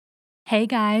Hey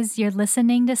guys, you're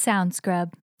listening to Sound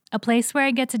Scrub, a place where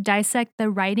I get to dissect the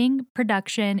writing,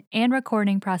 production, and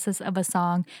recording process of a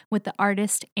song with the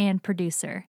artist and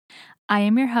producer. I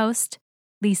am your host,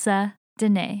 Lisa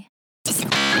Dene.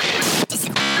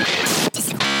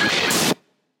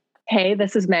 Hey,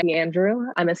 this is Maggie Andrew.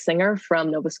 I'm a singer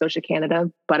from Nova Scotia, Canada,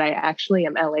 but I actually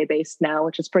am LA based now,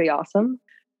 which is pretty awesome.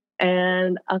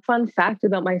 And a fun fact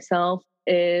about myself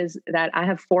is that I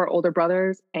have 4 older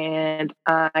brothers and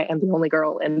I am the only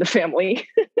girl in the family.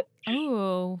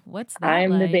 Oh, what's that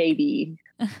I'm the like? baby.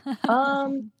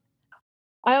 Um,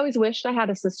 I always wished I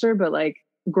had a sister, but like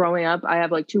growing up, I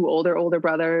have like 2 older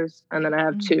brothers, and then I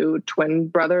have 2 twin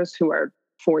brothers who are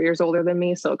 4 years older than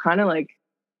me. So kind of like,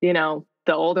 the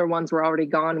older ones were already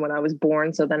gone when I was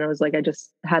born. So then it was like I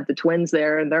just had the twins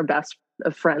there and they're best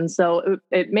of friends. So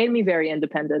it made me very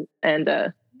independent, and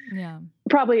Yeah.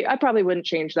 I probably wouldn't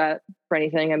change that for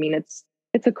anything. I mean, it's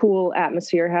a cool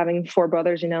atmosphere having 4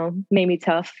 brothers, made me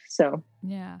tough. So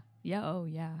Yeah. Yeah. Oh,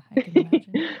 yeah. I can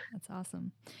imagine. That's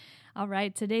awesome. All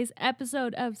right. Today's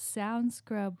episode of Sound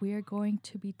Scrub, we are going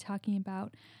to be talking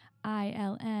about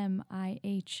ILMIHM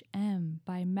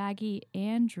by Maggie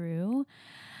Andrew.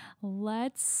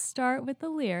 Let's start with the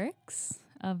lyrics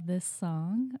of this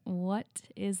song. What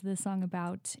is this song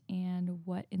about, and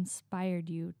what inspired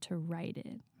you to write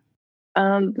it?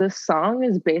 the song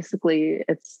is basically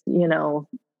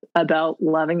about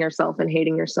loving yourself and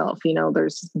hating yourself.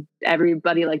 There's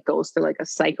everybody like goes through like a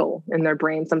cycle in their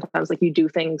brain. Sometimes like you do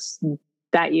things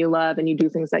that you love and you do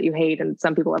things that you hate. And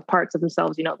some people have parts of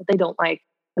themselves, that they don't like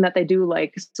and that they do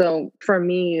like. So for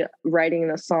me, writing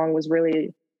the song was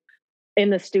really in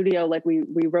the studio. Like we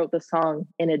wrote the song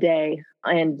in a day,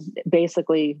 and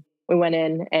basically we went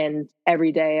in, and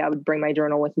every day I would bring my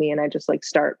journal with me and I just like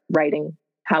start writing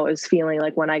how I was feeling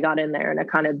like when I got in there. And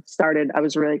I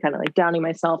was really kind of like downing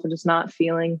myself and just not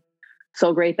feeling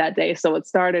so great that day. So it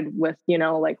started with,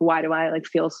 like, why do I like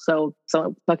feel so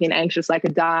fucking anxious I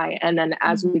could die? And then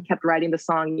as we kept writing the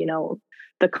song,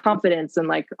 the confidence and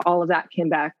like all of that came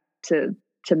back to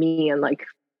me, and like,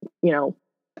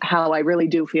 how I really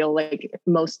do feel like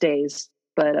most days.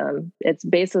 But it's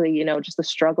basically, just the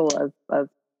struggle of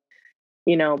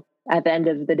at the end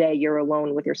of the day, you're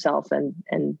alone with yourself, and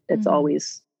it's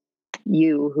always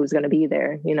you who's going to be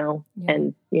there, Yeah.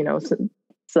 and, so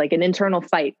it's like an internal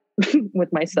fight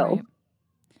with myself. Right.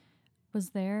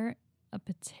 Was there a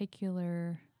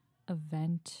particular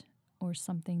event or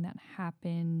something that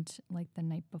happened like the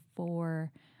night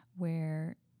before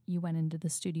where you went into the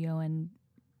studio and,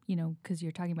 because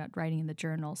you're talking about writing in the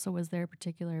journal. So was there a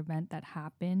particular event that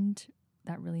happened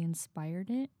that really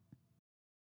inspired it?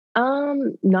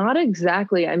 Not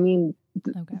exactly. I mean,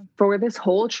 Okay. for this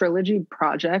whole trilogy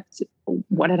project,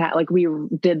 like we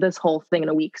did this whole thing in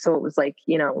a week. So it was like,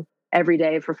 every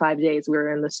day for 5 days, we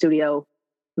were in the studio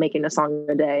making a song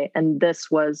a day. And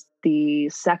this was the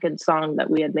second song that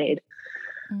we had made.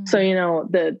 So,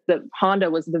 the Honda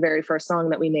was the very first song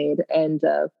that we made. And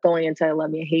going into I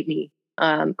Love Me, I Hate Me,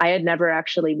 I had never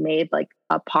actually made like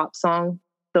a pop song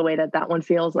the way that one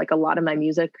feels. Like a lot of my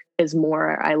music is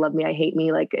more I Love Me, I Hate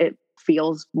Me. Like it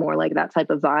feels more like that type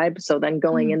of vibe. So then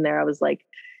going in there, I was like,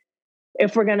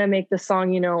 if we're going to make the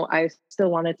song, I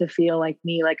still want it to feel like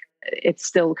me. Like it's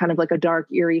still kind of like a dark,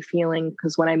 eerie feeling.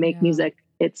 Because when I make music,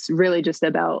 it's really just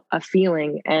about a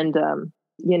feeling. And,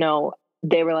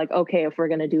 they were like, okay, if we're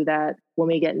going to do that, when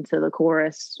we get into the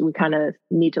chorus, we kind of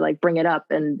need to like bring it up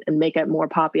and make it more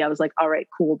poppy. I was like, all right,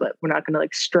 cool. But we're not going to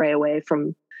like stray away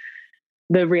from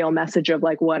the real message of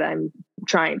like what I'm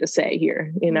trying to say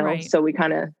here, Right. So we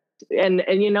kind of, and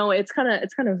it's kind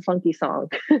of a funky song.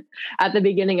 At the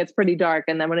beginning, it's pretty dark.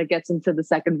 And then when it gets into the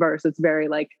second verse, it's very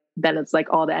like, then it's like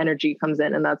all the energy comes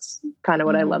in. And that's kind of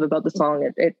what I love about the song.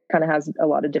 It kind of has a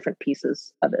lot of different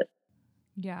pieces of it.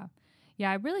 Yeah. Yeah,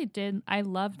 I really did. I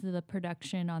loved the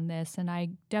production on this, and I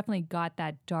definitely got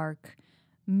that dark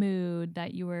mood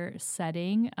that you were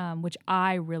setting, which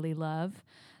I really love.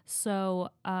 So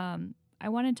I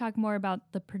want to talk more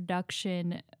about the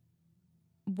production.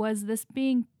 Was this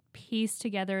being pieced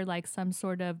together like some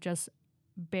sort of just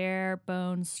bare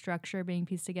bones structure being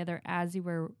pieced together as you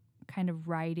were kind of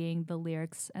writing the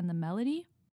lyrics and the melody?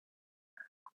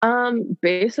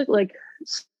 Basically, like,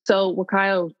 so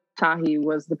Wakayo Tahi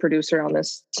was the producer on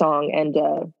this song, and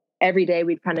every day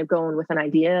we'd kind of go in with an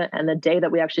idea. And the day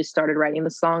that we actually started writing the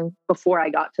song, before I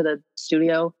got to the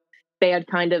studio, they had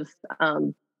kind of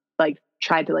like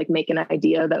tried to like make an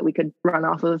idea that we could run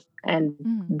off of, and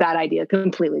that idea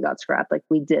completely got scrapped. Like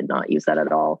we did not use that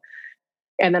at all.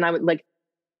 And then I would like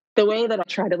the way that I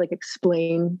try to like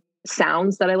explain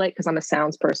sounds that I like, because I'm a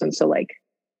sounds person. So like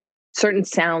certain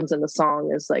sounds in the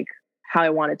song is like how I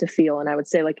want it to feel. And I would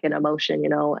say like an emotion,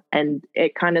 and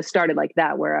it kind of started like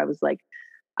that, where I was like,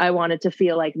 I wanted to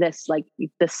feel like this, like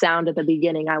the sound at the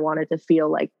beginning. I wanted to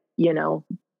feel like,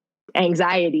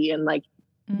 anxiety and like,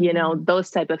 those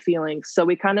type of feelings. So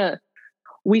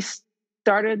we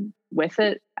started with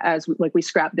it as like we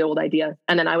scrapped the old idea.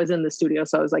 And then I was in the studio.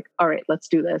 So I was like, all right, let's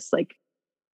do this. Like,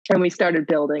 and we started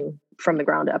building from the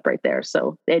ground up right there.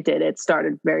 So it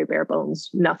started very bare bones,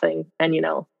 nothing. And,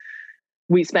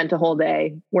 we spent a whole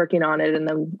day working on it. And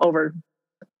then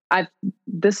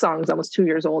this song's almost 2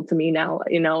 years old to me now,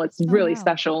 it's really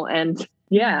special. And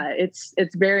yeah, it's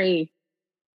very,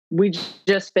 we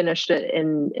just finished it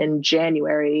in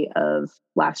January of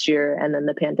last year, and then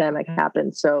the pandemic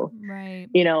happened. So, right.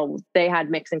 They had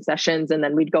mixing sessions, and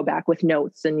then we'd go back with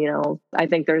notes. And, I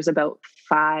think there's about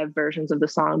 5 versions of the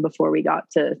song before we got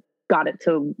it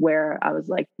to where I was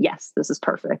like, yes, this is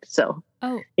perfect. So,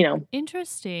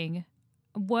 interesting.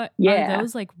 What yeah. are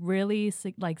those like really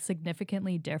like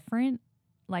significantly different?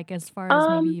 Like as far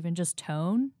as maybe even just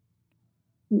tone?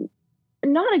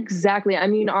 Not exactly. I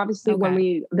mean, obviously when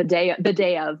the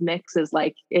day of mix is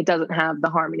like, it doesn't have the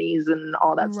harmonies and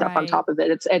all that stuff on top of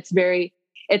it.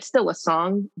 It's still a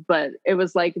song, but it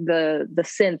was like the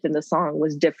synth in the song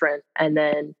was different. And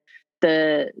then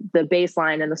the bass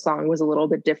line in the song was a little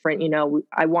bit different.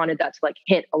 I wanted that to like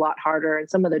hit a lot harder, and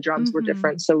some of the drums were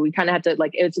different. So we kind of had to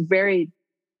like,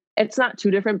 it's not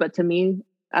too different, but to me,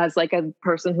 as like a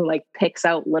person who like picks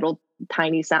out little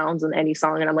tiny sounds in any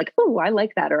song, and I'm like, oh, I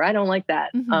like that, or I don't like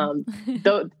that.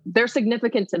 Though they're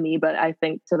significant to me, but I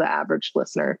think to the average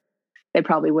listener, they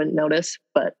probably wouldn't notice,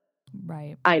 but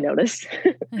right, I noticed.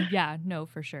 Yeah, no,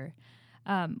 for sure.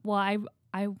 Well,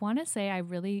 I want to say I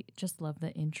really just love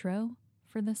the intro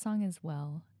for the song as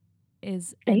well.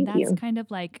 And that's kind of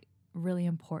like really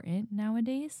important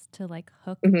nowadays to like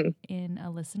hook in a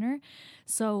listener.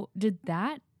 So did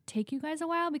that take you guys a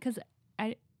while? Because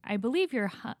I believe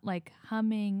you're like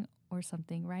humming or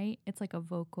something, right? It's like a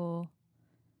vocal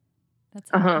that's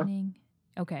happening.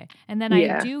 Okay. And then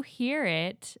I do hear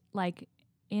it like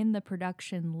in the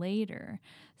production later.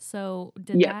 So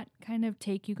did that kind of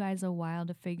take you guys a while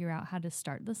to figure out how to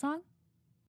start the song?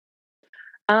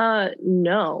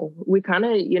 No, we kind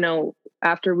of,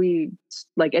 after we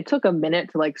like, it took a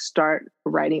minute to like start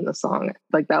writing the song.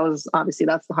 Like that's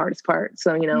the hardest part.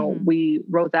 So, we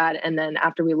wrote that. And then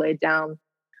after we laid down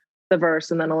the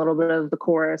verse and then a little bit of the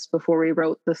chorus before we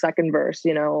wrote the second verse,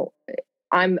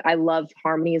 I love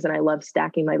harmonies, and I love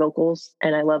stacking my vocals,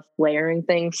 and I love layering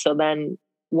things. So then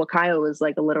Wakayo is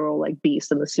like a literal like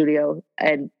beast in the studio,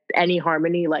 and any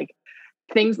harmony, like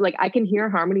things like I can hear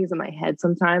harmonies in my head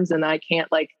sometimes, and I can't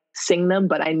like sing them,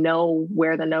 but I know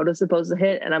where the note is supposed to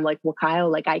hit. And I'm like, Wakayo,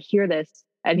 like I hear this.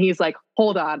 And he's like,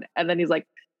 hold on. And then he's like,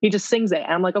 he just sings it.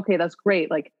 And I'm like, okay, that's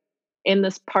great. Like in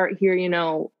this part here,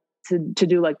 to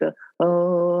do like the,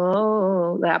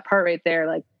 oh, that part right there,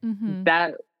 like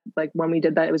that, like when we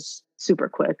did that, it was super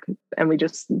quick, and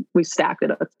we stacked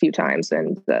it a few times,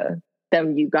 and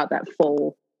then you got that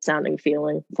full sounding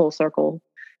feeling, full circle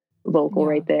vocal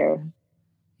right there.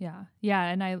 Yeah.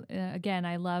 And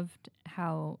I loved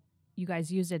how you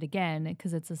guys used it again,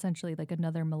 because it's essentially like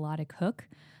another melodic hook.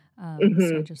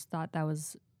 So I just thought that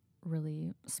was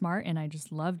really smart, and I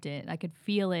just loved it. I could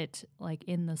feel it like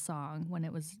in the song when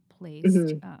it was placed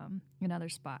in other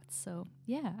spots. So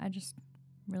yeah, I just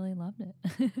really loved it.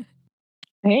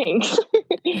 Thanks.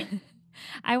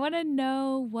 I want to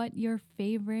know what your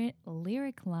favorite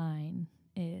lyric line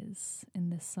is in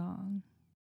this song.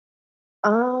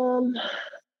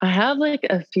 I have like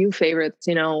a few favorites,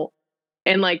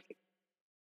 and like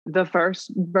the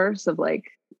first verse of like,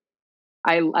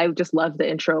 I just love the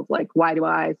intro of like, why do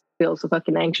I feel so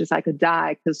fucking anxious I could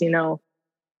die? Because,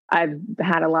 I've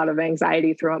had a lot of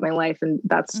anxiety throughout my life, and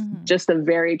that's just a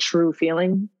very true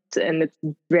feeling, and it's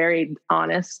very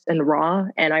honest and raw.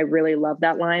 And I really love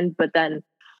that line. But then,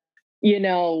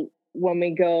 when we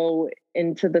go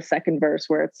into the second verse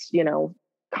where it's,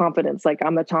 confidence, like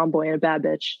I'm a tomboy and a bad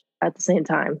bitch at the same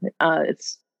time.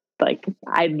 It's like,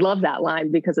 I love that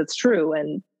line because it's true.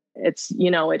 And it's,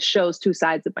 it shows two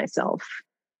sides of myself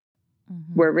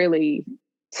where really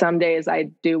some days I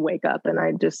do wake up and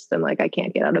I just am like, I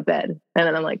can't get out of bed. And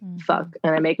then I'm like, fuck.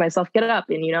 And I make myself get up,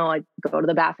 and, I go to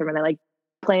the bathroom and I like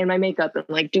play in my makeup and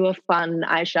like do a fun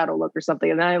eyeshadow look or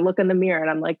something. And then I look in the mirror and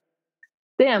I'm like,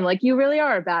 damn, like you really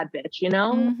are a bad bitch,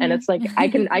 And it's like, I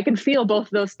can feel both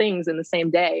those things in the same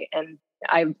day. And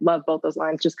I love both those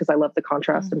lines just because I love the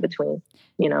contrast in between,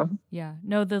 Yeah.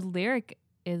 No, the lyric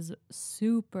is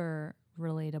super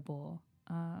relatable.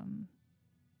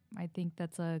 I think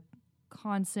that's a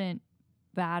constant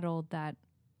battle that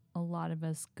a lot of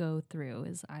us go through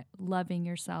is loving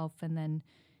yourself and then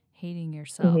hating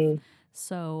yourself. Hmm.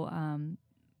 So,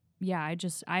 yeah,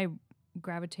 I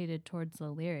gravitated towards the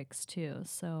lyrics too.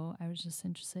 So I was just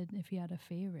interested if you had a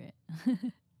favorite.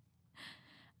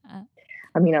 uh,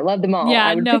 I mean, I love them all. yeah,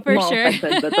 I would no, pick them for all if sure.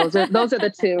 I could, but those are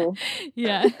the two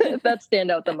Yeah. that stand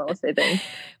out the most, I think.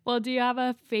 Well, do you have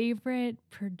a favorite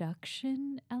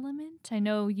production element? I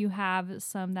know you have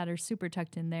some that are super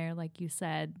tucked in there, like you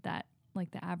said, that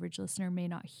like the average listener may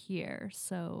not hear.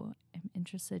 So I'm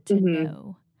interested to Hmm.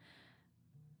 know.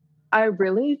 I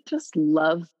really just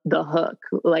love the hook.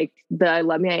 Like the I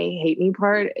love me, I hate me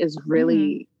part is Mm-hmm.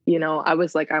 really, I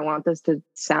was like, I want this to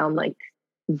sound like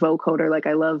vocoder. Like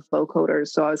I love vocoders.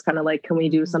 So I was kind of like, can we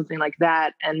do Mm-hmm. something like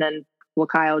that? And then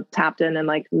Kyle tapped in and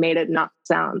like made it not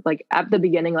sound like at the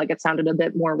beginning, like it sounded a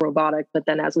bit more robotic, but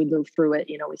then as we moved through it,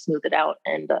 we smoothed it out.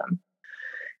 And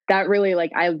that really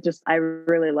like I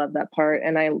really love that part.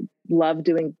 And I love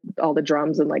doing all the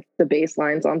drums and like the bass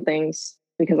lines on things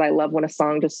because I love when a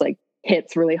song just like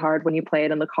hits really hard when you play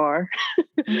it in the car.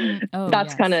 Mm-hmm. Oh,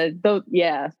 That's kind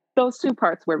yes. of those two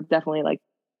parts were definitely like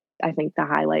I think the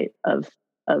highlight of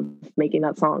making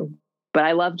that song. But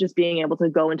I love just being able to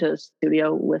go into a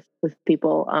studio with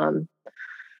people.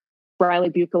 Riley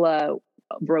Buchla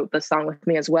wrote the song with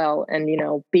me as well. And,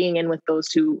 being in with those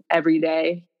two every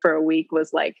day for a week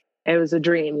was like, it was a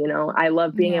dream. I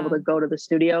love being able Yeah. to go to the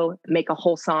studio, make a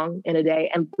whole song in a day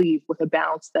and leave with a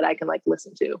bounce that I can like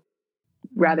listen to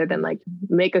rather than Mm-hmm. like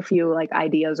make a few like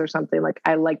ideas or something. Like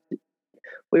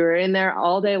we were in there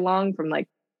all day long from like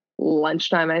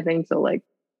lunchtime, I think, till like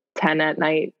 10 at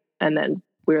night. And then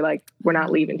we were like, we're not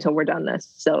leaving Oh, till we're done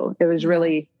this. So yeah.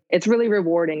 it's really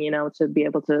rewarding, to be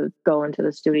able to go into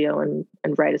the studio and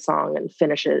write a song and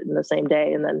finish it in the same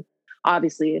day. And then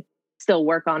obviously still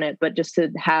work on it, but just to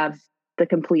have the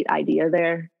complete idea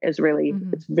there is really,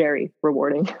 Mm-hmm. it's very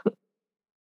rewarding.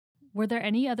 Were there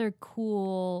any other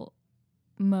cool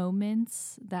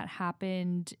moments that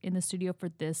happened in the studio for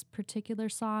this particular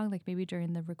song, like maybe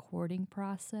during the recording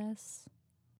process?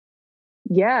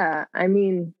 Yeah. I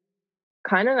mean,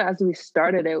 kind of as we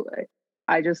started it,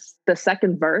 the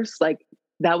second verse, like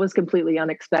that was completely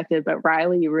unexpected, but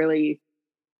Riley's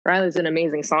an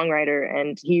amazing songwriter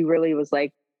and he really was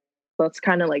like, let's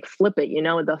kind of like flip it,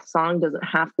 the song doesn't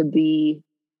have to be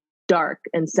dark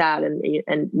and sad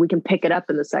and we can pick it up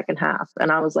in the second half.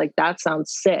 And I was like, that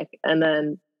sounds sick. And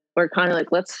then we're kind of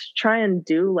like, let's try and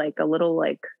do like a little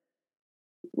like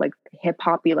hip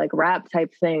hoppy like rap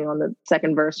type thing on the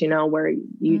second verse, where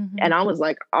Mm-hmm. and I was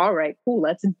like, all right, cool,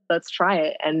 let's try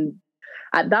it. And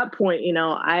at that point,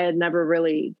 I had never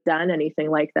really done anything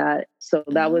like that. So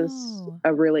that was Oh,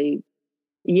 a really,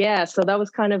 yeah. So that was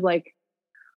kind of like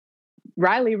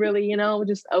Riley really,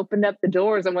 just opened up the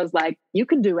doors and was like, you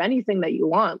can do anything that you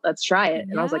want. Let's try it.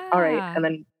 And I was like, all right. yeah. And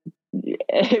then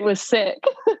it was sick.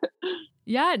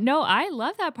 Yeah, no, I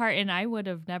love that part. And I would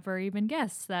have never even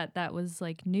guessed that that was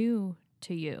like new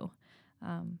to you.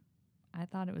 Um, I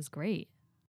thought it was great.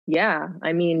 Yeah.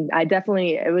 I mean,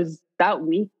 it was that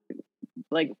week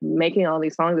like making all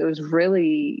these songs, it was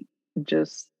really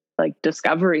just like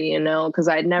discovery, because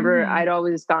Mm-hmm. I'd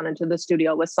always gone into the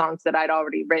studio with songs that I'd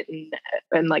already written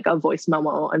and like a voice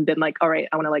memo and been like, all right,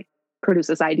 I want to like produce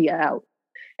this idea out.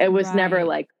 It was never Right.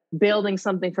 like building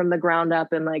something from the ground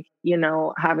up and like,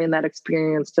 having that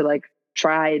experience to like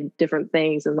try different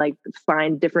things and like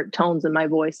find different tones in my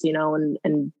voice,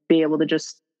 and be able to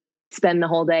just spend the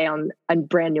whole day on a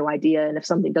brand new idea. And if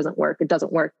something doesn't work, it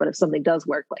doesn't work. But if something does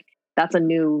work, like that's a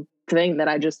new thing that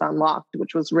I just unlocked,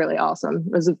 which was really awesome.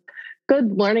 It was a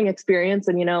good learning experience.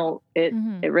 And,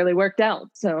 Mm-hmm. it really worked out.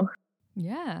 So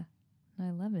Yeah, I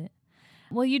love it.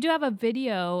 Well, you do have a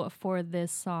video for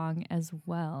this song as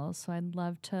well. So I'd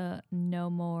love to know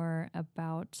more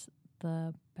about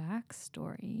the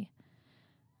backstory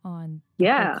on the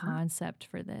whole yeah. concept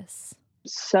for this.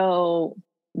 So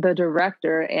the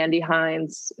director, Andy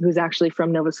Hines, who's actually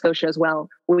from Nova Scotia as well,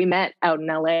 we met out in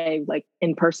LA, like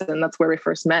in person. That's where we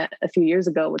first met a few years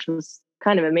ago, which was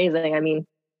kind of amazing. I mean,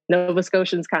 Nova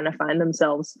Scotians kind of find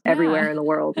themselves Yeah. everywhere in the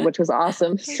world, which was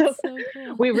awesome. So That's so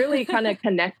cool. we really kind of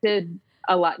connected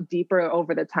a lot deeper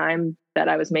over the time that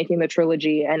I was making the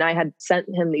trilogy. And I had sent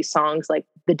him these songs like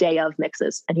the day of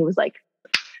mixes. And he was like,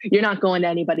 you're not going to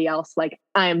anybody else. Like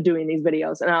I am doing these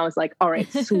videos. And I was like, all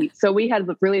right, sweet. So we had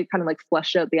really kind of like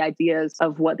fleshed out the ideas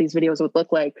of what these videos would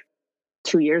look like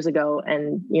 2 years ago.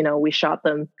 And, we shot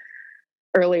them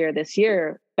earlier this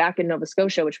year back in Nova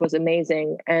Scotia, which was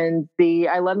amazing. And the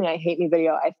I Love Me, I Hate Me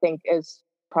video, I think is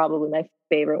probably my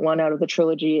favorite one out of the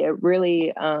trilogy. It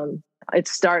really, it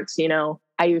starts,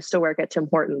 I used to work at Tim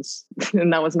Hortons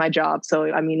and that was my job.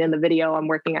 So, I mean, in the video, I'm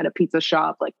working at a pizza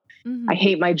shop. Like, I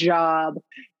hate my job.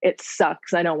 It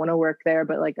sucks. I don't want to work there,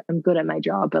 but like, I'm good at my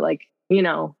job. But like, you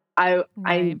know,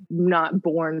 I'm not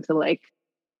born to like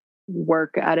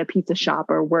work at a pizza shop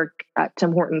or work at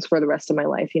Tim Hortons for the rest of my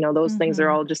life. You know, those things are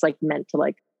all just like meant to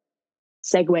like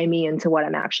segue me into what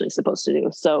I'm actually supposed to do.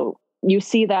 So you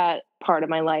see that part of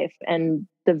my life, and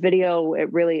the video,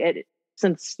 it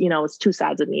since, you know, it's two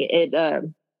sides of me, it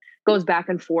goes back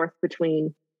and forth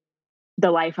between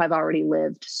the life I've already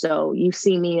lived. So you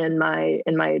see me in my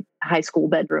high school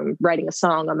bedroom writing a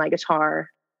song on my guitar.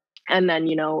 And then,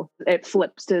 you know, it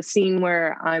flips to a scene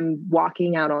where I'm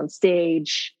walking out on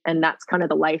stage, and that's kind of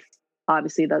the life,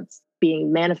 obviously, that's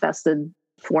being manifested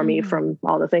for me from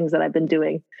all the things that I've been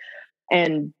doing.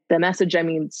 And the message, I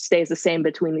mean, stays the same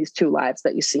between these two lives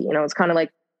that you see. You know, it's kind of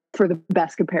like, for the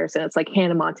best comparison, it's like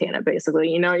Hannah Montana, basically.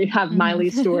 You know, you have Miley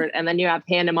Stewart and then you have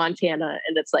Hannah Montana.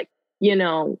 And it's like, you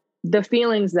know, the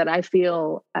feelings that I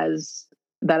feel as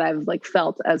that I've like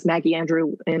felt as Maggie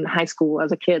Andrew in high school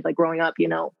as a kid, like growing up, you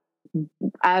know,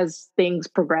 as things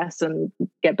progress and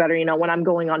get better, you know, when I'm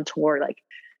going on tour, like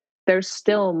there's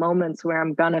still moments where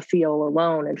I'm gonna feel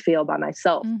alone and feel by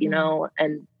myself, you know,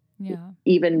 and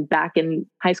even back in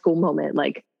high school moment,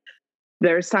 like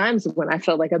there's times when I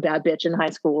felt like a bad bitch in high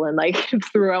school, and like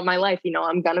throughout my life, you know,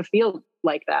 I'm gonna feel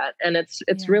like that. And it's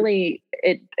really,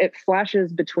 it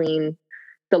flashes between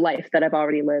the life that I've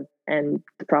already lived and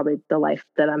probably the life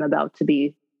that I'm about to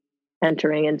be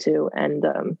entering into. And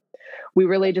we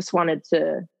really just wanted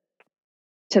to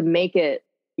make it,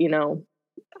 you know,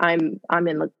 I'm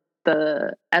in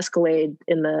the Escalade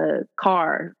in the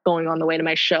car going on the way to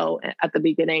my show at the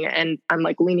beginning, and I'm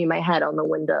like leaning my head on the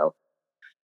window.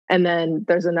 And then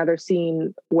there's another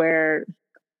scene where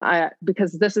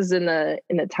because this is in a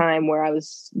time where I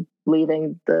was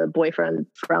leaving the boyfriend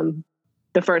from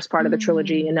the first part of the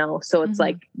trilogy, you know, so it's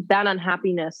like that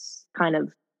unhappiness kind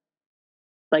of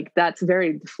like that's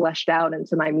very fleshed out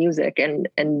into my music, and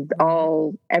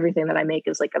everything that I make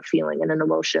is like a feeling and an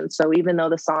emotion. So even though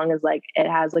the song is like, it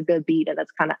has a good beat and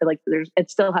it's kind of like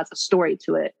it still has a story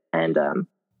to it. And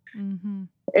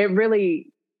it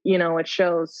really, you know, it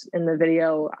shows in the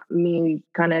video me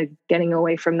kind of getting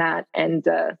away from that and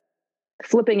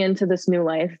flipping into this new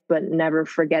life, but never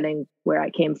forgetting where I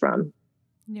came from.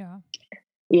 Yeah.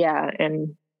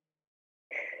 And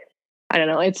I don't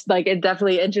know. It's like, it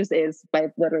just is my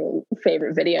literal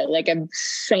favorite video. Like, I'm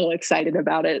so excited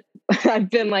about it. I've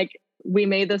been like, we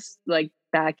made this like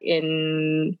back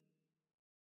in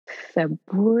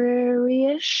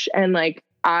February-ish. And like,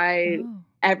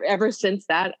 ever since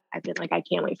that, I've been like, I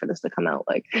can't wait for this to come out.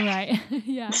 Like,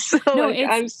 Yeah. So no, like,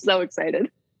 I'm so excited.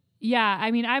 Yeah.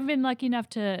 I mean, I've been lucky enough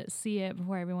to see it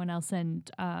before everyone else. And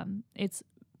it's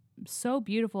so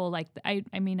beautiful. Like I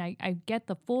mean, I get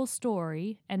the full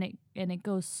story, and it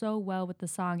goes so well with the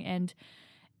song, and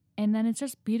then it's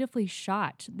just beautifully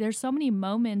shot. There's so many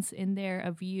moments in there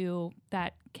of you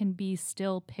that can be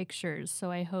still pictures.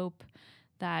 So I hope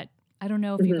that, I don't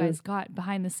know if you guys got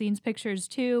behind the scenes pictures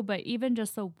too, but even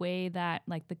just the way that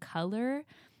like the color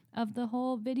of the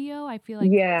whole video, I feel like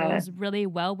goes really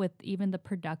well with even the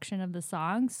production of the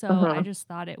song. So I just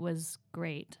thought it was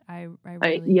great. I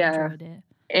really enjoyed it.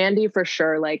 Andy, for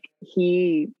sure, like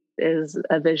he is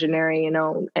a visionary, you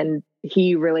know, and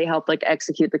he really helped like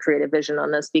execute the creative vision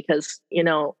on this, because, you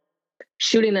know,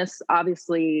 shooting this,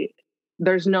 obviously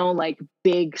there's no like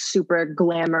big super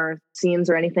glamour scenes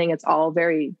or anything. It's all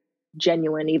very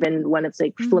genuine, even when it's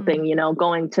like flipping, you know,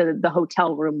 going to the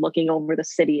hotel room, looking over the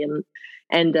city, and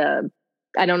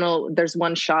I don't know, there's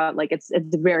one shot, like it's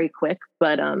very quick,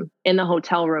 but in the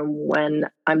hotel room when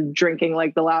I'm drinking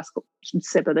like the last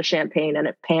sip of the champagne, and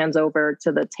it pans over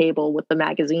to the table with the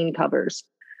magazine covers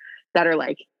that are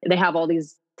like, they have all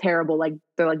these terrible, like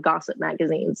they're like gossip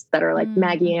magazines that are like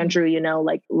Maggie Andrew, you know,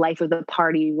 like life of the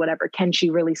party, whatever, can she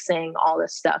really sing, all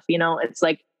this stuff, you know. It's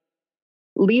like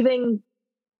leaving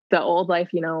the old life,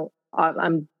 you know.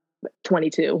 I'm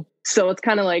 22, so it's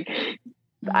kind of like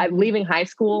I'm leaving high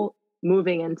school,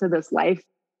 moving into this life.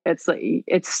 It's like,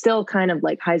 it's still kind of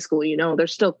like high school, you know,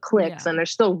 there's still cliques and there's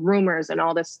still rumors and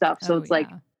all this stuff. So it's like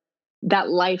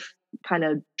that life kind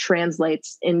of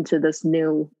translates into this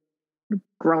new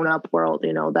grown up world,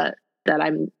 you know, that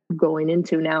I'm going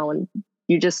into now. And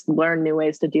you just learn new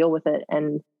ways to deal with it.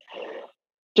 And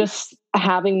just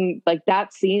having like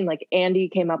that scene, like Andy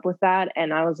came up with that.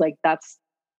 And I was like, that's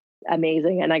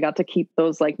amazing. And I got to keep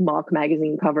those like mock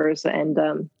magazine covers, and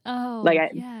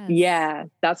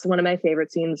that's one of my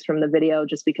favorite scenes from the video,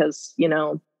 just because, you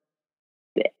know,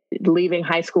 leaving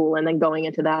high school and then going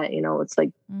into that, you know, it's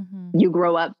like you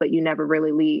grow up, but you never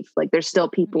really leave. Like there's still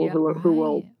people who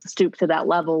will stoop to that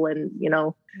level and, you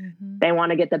know, they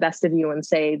want to get the best of you and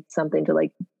say something to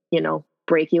like, you know,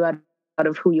 break you out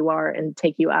of who you are and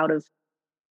take you out of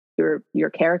your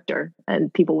character.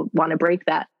 And people want to break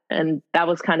that. And that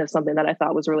was kind of something that I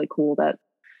thought was really cool, that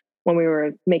when we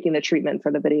were making the treatment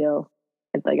for the video,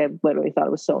 I literally thought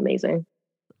it was so amazing.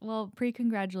 Well,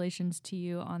 congratulations to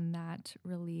you on that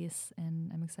release,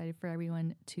 and I'm excited for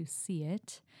everyone to see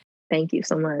it. Thank you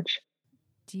so much.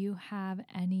 Do you have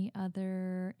any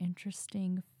other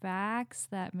interesting facts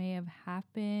that may have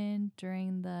happened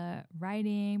during the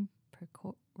writing,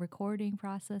 recording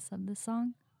process of this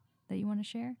song that you want to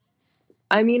share?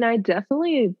 I mean, I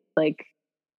definitely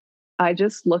I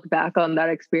just look back on that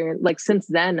experience. Like since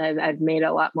then, I've made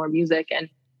a lot more music, and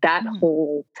that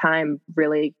whole time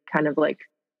really kind of like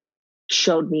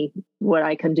showed me what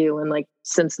I can do. And like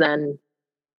since then,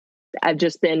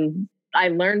 I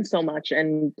learned so much,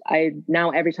 and I now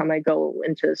every time I go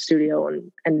into the studio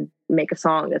and make a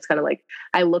song, it's kind of like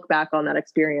I look back on that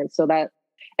experience. So that,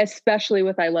 especially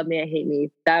with I Love Me, I Hate Me,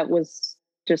 that was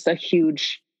just a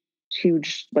huge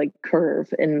like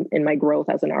curve in my growth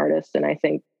as an artist. And I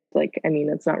think I mean,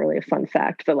 it's not really a fun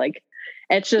fact, but like,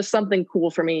 it's just something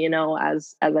cool for me, you know,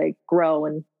 as I grow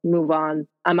and move on,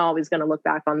 I'm always going to look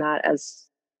back on that as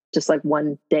just like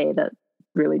one day that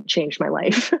really changed my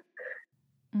life.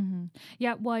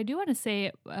 Yeah. Well, I do want to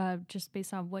say, just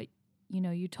based on what, you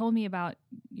know, you told me about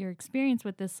your experience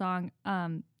with this song,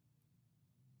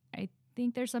 I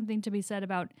think there's something to be said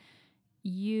about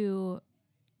you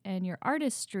and your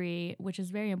artistry, which is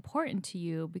very important to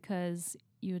you, because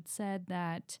you had said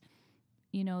that,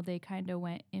 you know, they kind of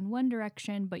went in one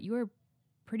direction, but you were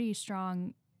pretty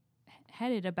strong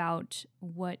headed about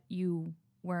what you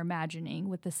were imagining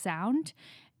with the sound.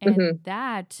 And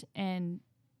that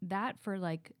for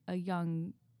like a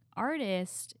young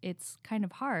artist, it's kind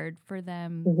of hard for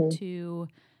them to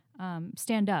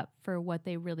stand up for what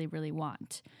they really, really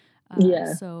want.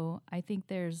 So I think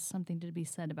there's something to be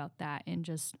said about that,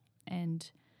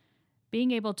 and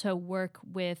being able to work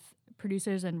with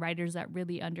producers and writers that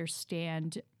really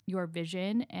understand your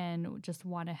vision and just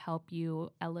want to help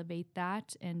you elevate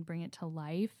that and bring it to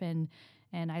life. And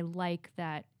I like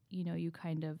that, you know, you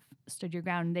kind of stood your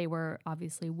ground, and they were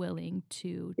obviously willing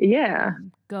to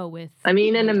go with. I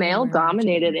mean, in a male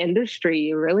dominated industry,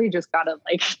 you really just gotta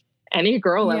like any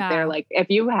girl out there, like if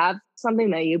you have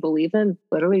something that you believe in,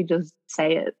 literally just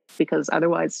say it, because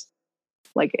otherwise,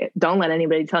 like, don't let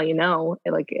anybody tell you no.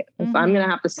 Like, if I'm going to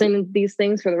have to sing these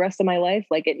things for the rest of my life,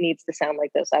 like it needs to sound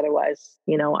like this. Otherwise,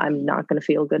 you know, I'm not going to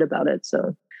feel good about it.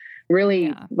 So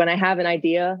really, when I have an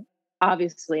idea,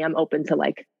 obviously I'm open to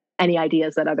like any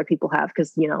ideas that other people have,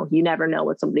 because, you know, you never know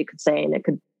what somebody could say and it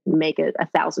could make it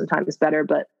 1,000 times better.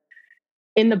 But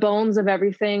in the bones of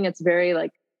everything, it's very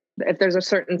like, if there's a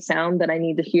certain sound that I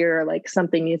need to hear, like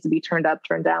something needs to be turned up,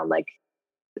 turned down, like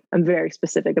I'm very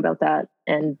specific about that.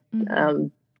 And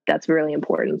that's really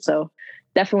important. So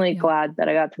definitely glad that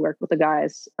I got to work with the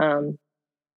guys on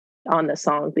this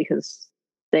song, because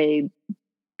they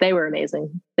were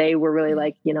amazing. They were really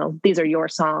like, you know, these are your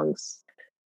songs.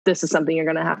 This is something you're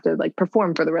going to have to like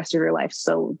perform for the rest of your life.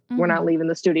 So we're not leaving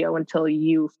the studio until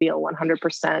you feel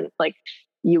 100% like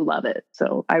you love it.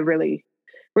 So I really,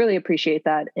 really appreciate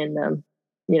that in,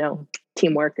 you know,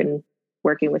 teamwork and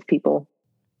working with people.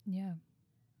 Yeah,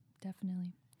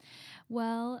 definitely.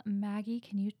 Well, Maggie,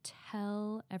 can you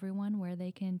tell everyone where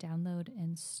they can download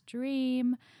and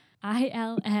stream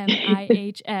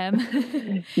ILMIHM?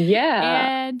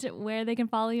 Yeah. And where they can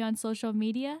follow you on social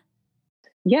media?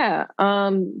 Yeah.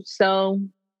 So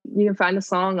you can find the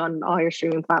song on all your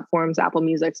streaming platforms: Apple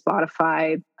Music,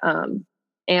 Spotify,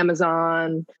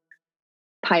 Amazon,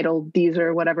 Tidal,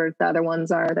 Deezer, whatever the other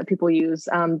ones are that people use.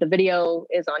 The video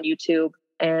is on YouTube,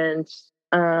 and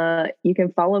you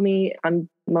can follow me. I'm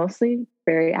mostly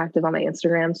very active on my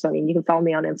Instagram. So, I mean, you can follow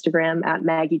me on Instagram at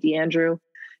Maggie D'Andrew,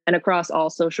 and across all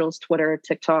socials, Twitter,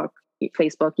 TikTok,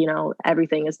 Facebook, you know,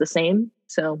 everything is the same.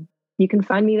 So you can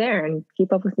find me there and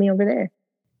keep up with me over there.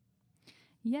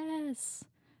 Yes.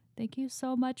 Thank you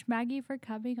so much, Maggie, for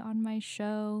coming on my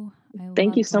show.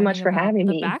 Thank you so much for having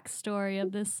me. The backstory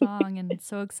of this song, and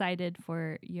so excited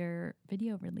for your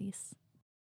video release.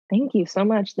 Thank you so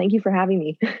much. Thank you for having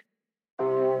me.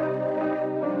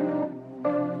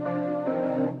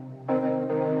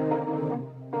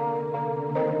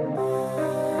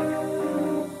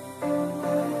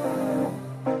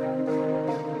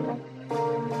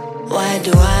 Why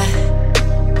do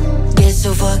I get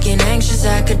so fucking anxious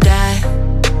I could die?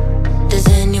 Does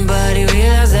anybody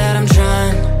realize that I'm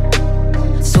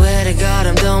trying? Swear to God,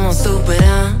 I'm done, I'm stupid,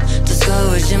 I'm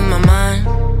discouraged in my mind.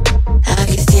 I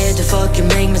get scared to fucking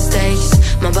make mistakes.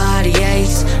 My body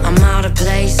aches, I'm out of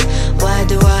place. Why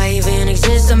do I even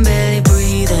exist? I'm barely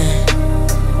breathing.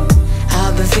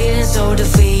 I've been feeling so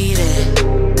defeated.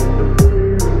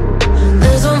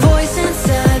 There's one voice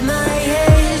inside my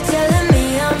head telling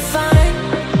me I'm fine,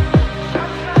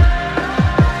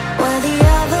 while the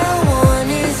other one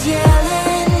is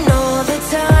yelling all the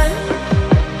time.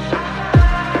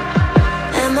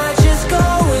 Am I just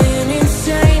going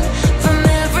insane from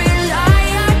every lie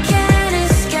I can't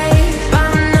escape?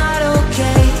 I'm not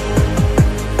okay.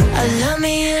 I love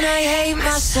me and I hate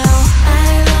myself. I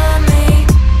love me,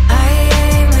 I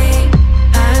hate me.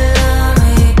 I love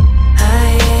me, I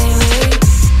hate me.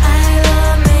 I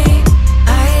love me, I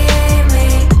hate me.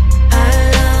 I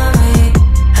love me,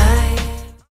 I hate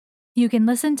me. You can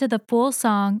listen to the full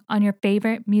song on your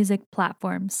favorite music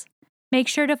platforms. Make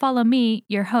sure to follow me,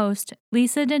 your host,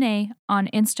 Lisa Dene, on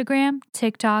Instagram,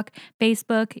 TikTok,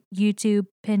 Facebook, YouTube,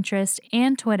 Pinterest,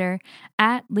 and Twitter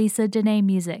at Lisa Dene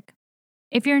Music.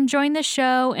 If you're enjoying the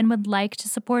show and would like to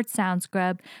support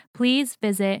SoundScrub, please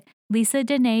visit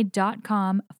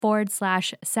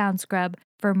lisadene.com/SoundScrub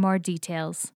for more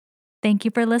details. Thank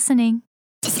you for listening.